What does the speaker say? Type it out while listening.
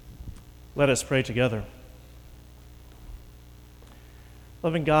Let us pray together.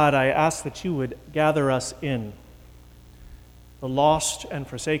 Loving God, I ask that you would gather us in, the lost and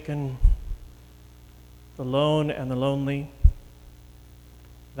forsaken, the lone and the lonely,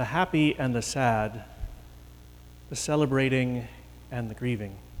 the happy and the sad, the celebrating and the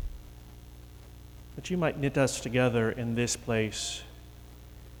grieving, that you might knit us together in this place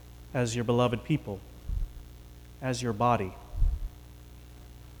as your beloved people, as your body.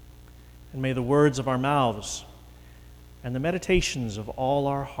 And may the words of our mouths and the meditations of all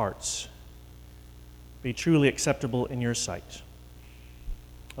our hearts be truly acceptable in your sight.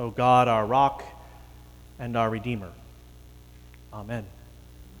 O God, our rock and our Redeemer. Amen.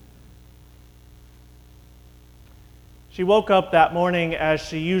 She woke up that morning as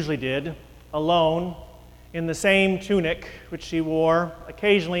she usually did, alone, in the same tunic which she wore.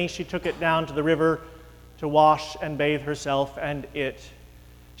 Occasionally she took it down to the river to wash and bathe herself and it.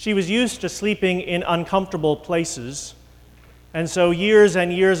 She was used to sleeping in uncomfortable places, and so years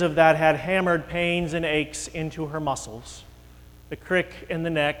and years of that had hammered pains and aches into her muscles, the crick in the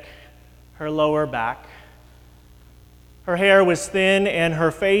neck, her lower back. Her hair was thin and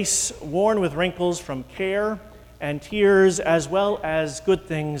her face worn with wrinkles from care and tears, as well as good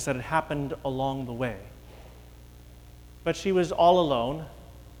things that had happened along the way. But she was all alone,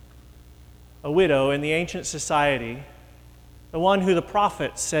 a widow in the ancient society, the one who the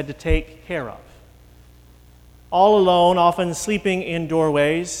prophets said to take care of. All alone, often sleeping in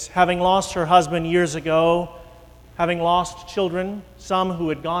doorways, having lost her husband years ago, having lost children, some who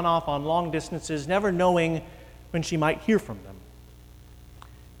had gone off on long distances, never knowing when she might hear from them.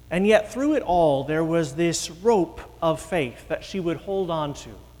 And yet through it all, there was this rope of faith that she would hold on to.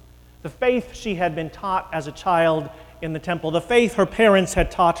 The faith she had been taught as a child in the temple, the faith her parents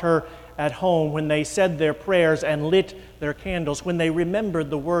had taught her at home when they said their prayers and lit their candles, when they remembered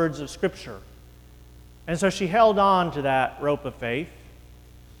the words of Scripture. And so she held on to that rope of faith,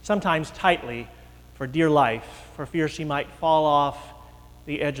 sometimes tightly for dear life, for fear she might fall off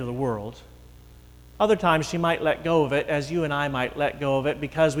the edge of the world. Other times she might let go of it, as you and I might let go of it,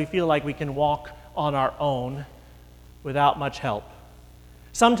 because we feel like we can walk on our own without much help.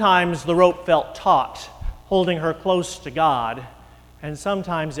 Sometimes the rope felt taut, holding her close to God, and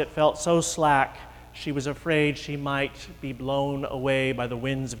sometimes it felt so slack she was afraid she might be blown away by the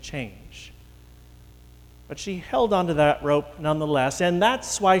winds of change. But she held onto that rope nonetheless, and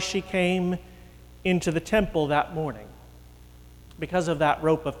that's why she came into the temple that morning, because of that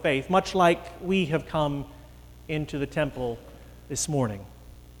rope of faith, much like we have come into the temple this morning.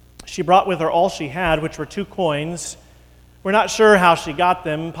 She brought with her all she had, which were 2 coins. We're not sure how she got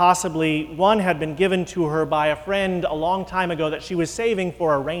them. Possibly one had been given to her by a friend a long time ago that she was saving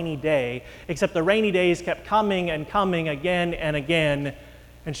for a rainy day, except the rainy days kept coming and coming again and again,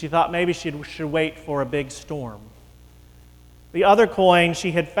 and she thought maybe she should wait for a big storm. The other coin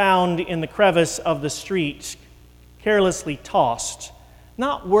she had found in the crevice of the street, carelessly tossed,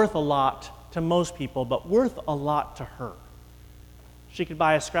 not worth a lot to most people, but worth a lot to her. She could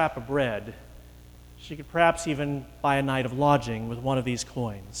buy a scrap of bread. She could perhaps even buy a night of lodging with one of these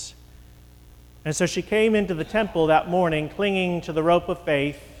coins. And so she came into the temple that morning, clinging to the rope of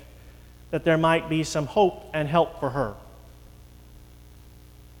faith, that there might be some hope and help for her.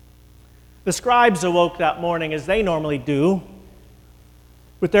 The scribes awoke that morning, as they normally do,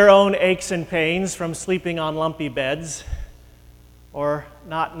 with their own aches and pains from sleeping on lumpy beds, or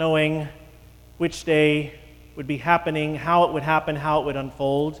not knowing which day would be happening, how it would happen, how it would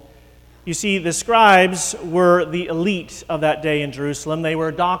unfold. You see, the scribes were the elite of that day in Jerusalem. They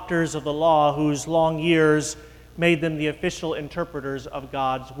were doctors of the law whose long years made them the official interpreters of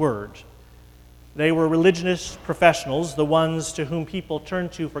God's word. They were religious professionals, the ones to whom people turn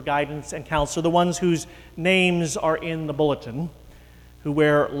to for guidance and counsel, the ones whose names are in the bulletin, who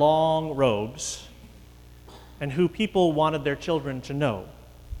wear long robes, and who people wanted their children to know.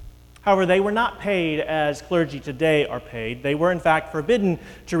 However, they were not paid as clergy today are paid. They were, in fact, forbidden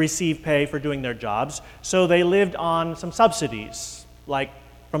to receive pay for doing their jobs, so they lived on some subsidies, like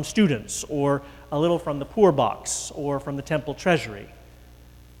from students, or a little from the poor box, or from the temple treasury.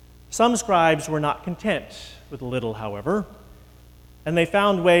 Some scribes were not content with little, however, and they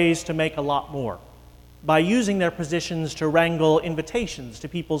found ways to make a lot more by using their positions to wrangle invitations to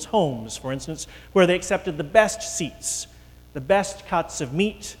people's homes, for instance, where they accepted the best seats, the best cuts of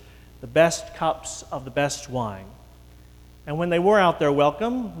meat, the best cups of the best wine. And when they wore out their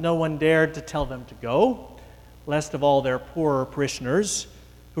welcome, no one dared to tell them to go, least of all their poorer parishioners,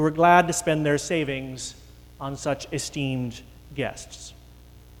 who were glad to spend their savings on such esteemed guests.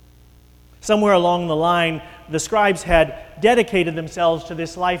 Somewhere along the line, the scribes had dedicated themselves to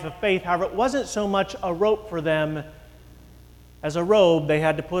this life of faith. However, it wasn't so much a rope for them as a robe they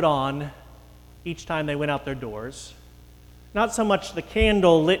had to put on each time they went out their doors. Not so much the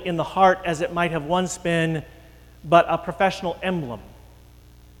candle lit in the heart as it might have once been, but a professional emblem.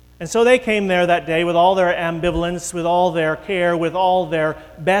 And so they came there that day with all their ambivalence, with all their care, with all their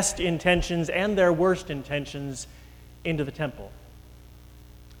best intentions and their worst intentions into the temple.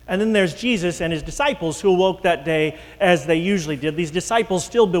 And then there's Jesus and his disciples who awoke that day as they usually did. These disciples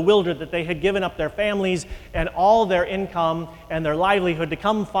still bewildered that they had given up their families and all their income and their livelihood to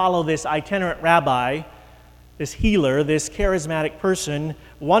come follow this itinerant rabbi, this healer, this charismatic person,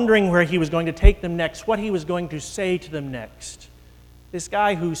 wondering where he was going to take them next, what he was going to say to them next. This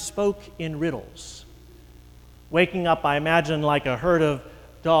guy who spoke in riddles. Waking up, I imagine, like a herd of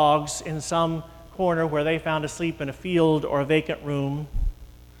dogs in some corner where they found asleep in a field or a vacant room,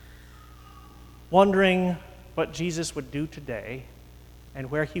 wondering what Jesus would do today and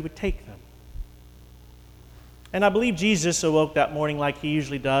where he would take them. And I believe Jesus awoke that morning like he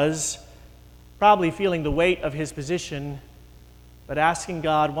usually does, probably feeling the weight of his position, but asking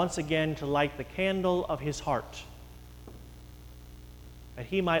God once again to light the candle of his heart, that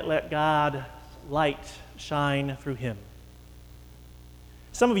he might let God's light shine through him.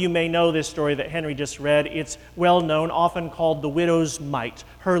 Some of you may know this story that Henry just read. It's well known, often called the widow's mite,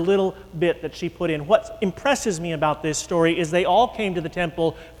 her little bit that she put in. What impresses me about this story is they all came to the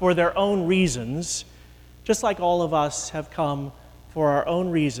temple for their own reasons, just like all of us have come for our own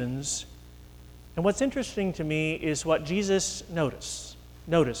reasons. And what's interesting to me is what Jesus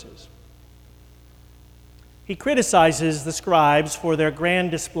notices. He criticizes the scribes for their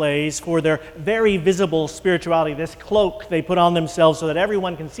grand displays, for their very visible spirituality, this cloak they put on themselves so that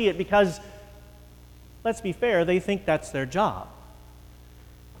everyone can see it, because, let's be fair, they think that's their job.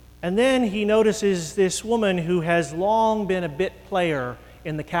 And then he notices this woman who has long been a bit player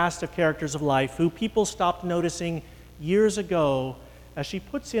in the cast of characters of life, who people stopped noticing years ago as she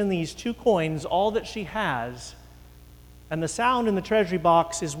puts in these 2 coins, all that she has, and the sound in the treasury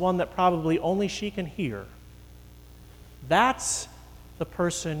box is one that probably only she can hear. That's the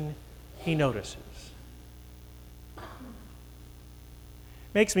person he notices.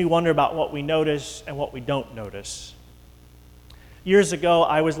 Makes me wonder about what we notice and what we don't notice. Years ago,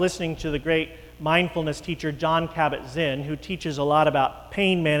 I was listening to the great mindfulness teacher Jon Kabat-Zinn, who teaches a lot about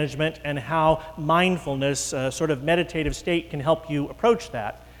pain management and how mindfulness, a sort of meditative state, can help you approach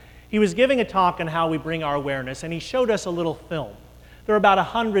that. He was giving a talk on how we bring our awareness, and he showed us a little film. There were about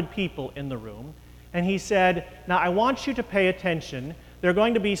 100 people in the room. And he said, now I want you to pay attention. There are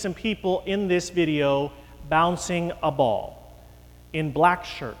going to be some people in this video bouncing a ball in black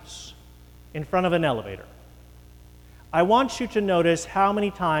shirts in front of an elevator. I want you to notice how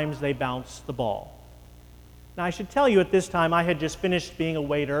many times they bounce the ball. Now I should tell you at this time I had just finished being a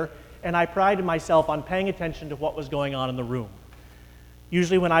waiter, and I prided myself on paying attention to what was going on in the room.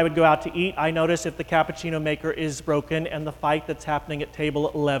 Usually when I would go out to eat, I notice if the cappuccino maker is broken and the fight that's happening at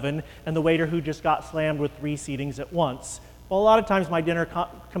table 11 and the waiter who just got slammed with 3 seatings at once. Well, a lot of times my dinner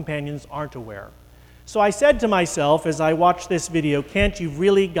companions aren't aware. So I said to myself as I watched this video, Kent, you've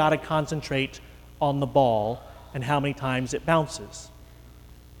really got to concentrate on the ball and how many times it bounces.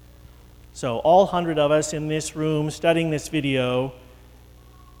 So all 100 of us in this room studying this video,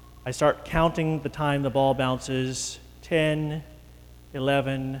 I start counting the time the ball bounces, 10,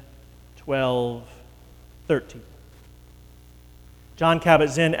 11, 12, 13. Jon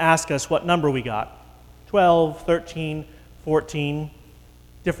Kabat-Zinn asked us what number we got. 12, 13, 14,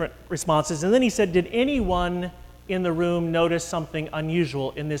 different responses. And then he said, did anyone in the room notice something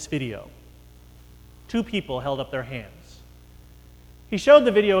unusual in this video? 2 people held up their hands. He showed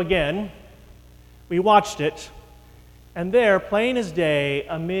the video again. We watched it. And there, plain as day,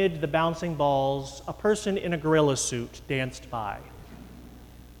 amid the bouncing balls, a person in a gorilla suit danced by.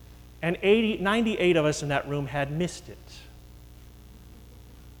 And 98 of us in that room had missed it.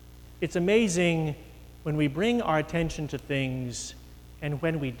 It's amazing when we bring our attention to things and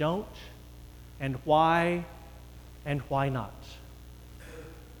when we don't, and why not.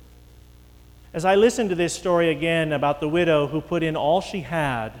 As I listen to this story again about the widow who put in all she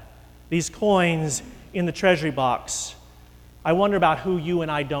had, these coins in the treasury box, I wonder about who you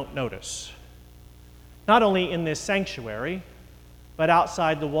and I don't notice. Not only in this sanctuary, but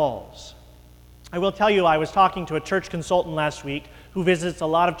outside the walls. I will tell you, I was talking to a church consultant last week who visits a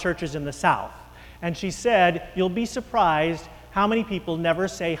lot of churches in the South, and she said, you'll be surprised how many people never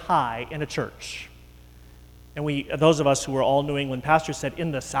say hi in a church. And those of us who were all New England pastors said,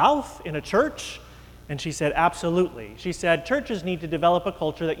 in the South, in a church? And she said, absolutely. She said, churches need to develop a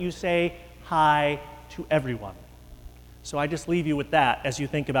culture that you say hi to everyone. So I just leave you with that as you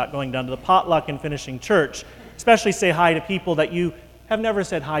think about going down to the potluck and finishing church. Especially say hi to people that you have never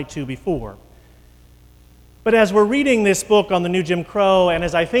said hi to before. But as we're reading this book on the new Jim Crow, and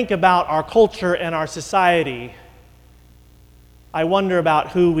as I think about our culture and our society, I wonder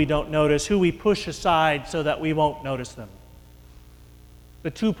about who we don't notice, who we push aside so that we won't notice them.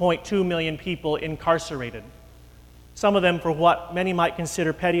 The 2.2 million people incarcerated, some of them for what many might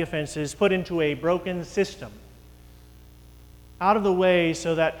consider petty offenses, put into a broken system, out of the way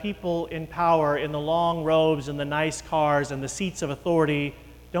so that people in power, in the long robes and the nice cars and the seats of authority,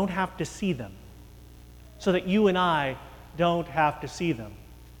 don't have to see them, so that you and I don't have to see them,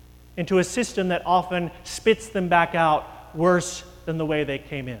 into a system that often spits them back out worse than the way they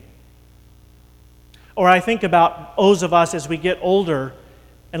came in. Or I think about those of us as we get older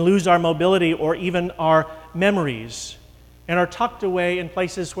and lose our mobility or even our memories and are tucked away in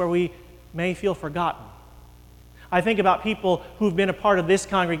places where we may feel forgotten. I think about people who've been a part of this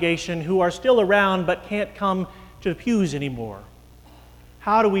congregation who are still around but can't come to the pews anymore.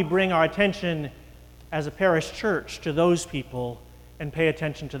 How do we bring our attention as a parish church to those people and pay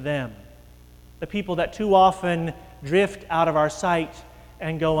attention to them? The people that too often drift out of our sight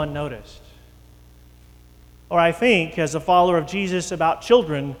and go unnoticed. Or I think, as a follower of Jesus, about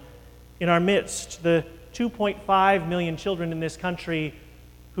children in our midst, the 2.5 million children in this country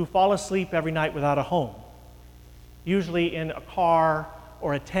who fall asleep every night without a home, usually in a car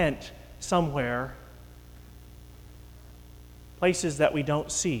or a tent somewhere, places that we don't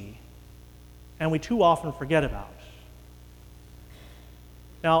see and we too often forget about.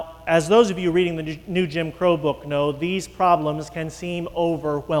 Now, as those of you reading the new Jim Crow book know, these problems can seem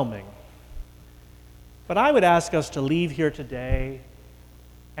overwhelming. But I would ask us to leave here today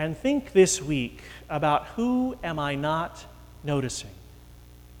and think this week about who am I not noticing?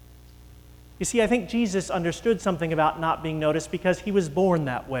 You see, I think Jesus understood something about not being noticed because he was born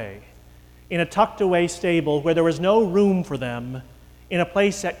that way, in a tucked-away stable where there was no room for them, in a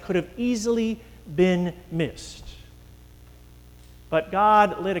place that could have easily been missed. But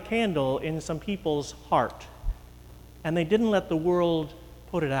God lit a candle in some people's heart, and they didn't let the world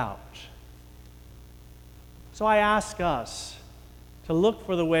put it out. So I ask us to look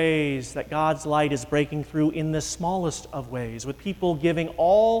for the ways that God's light is breaking through in the smallest of ways, with people giving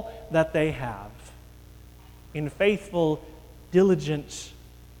all that they have in faithful, diligent,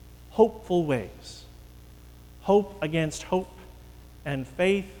 hopeful ways. Hope against hope and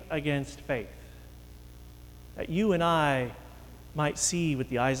faith against faith, that you and I might see with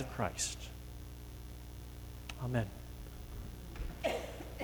the eyes of Christ. Amen.